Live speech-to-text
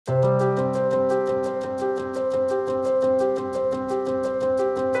Hi,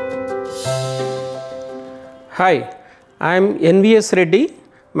 I am NVS Reddy,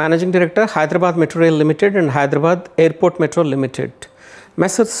 Managing Director, Hyderabad Metro Rail Limited and Hyderabad Airport Metro Limited.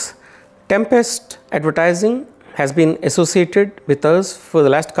 Messrs. Tempest Advertising has been associated with us for the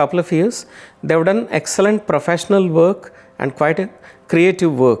last couple of years. They have done excellent professional work and quite a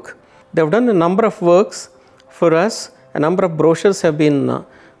creative work. They have done a number of works for us. A number of brochures have been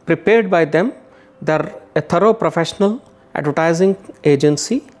prepared by them. They are a thorough professional advertising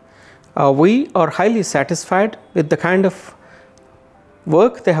agency. We are highly satisfied with the kind of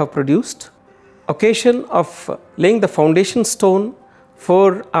work they have produced. Occasion of laying the foundation stone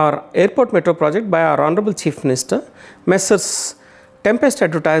for our airport metro project by our Honorable Chief Minister, Messrs. Tempest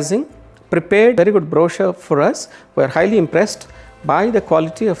Advertising prepared very good brochure for us. We are highly impressed by the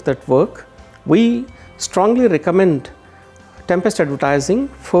quality of that work. We strongly recommend Tempest Advertising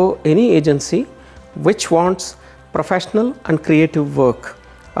for any agency which wants professional and creative work.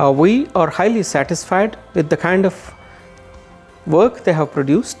 We are highly satisfied with the kind of work they have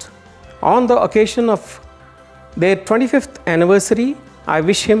produced. On the occasion of their 25th anniversary, I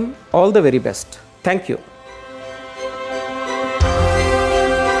wish him all the very best. Thank you.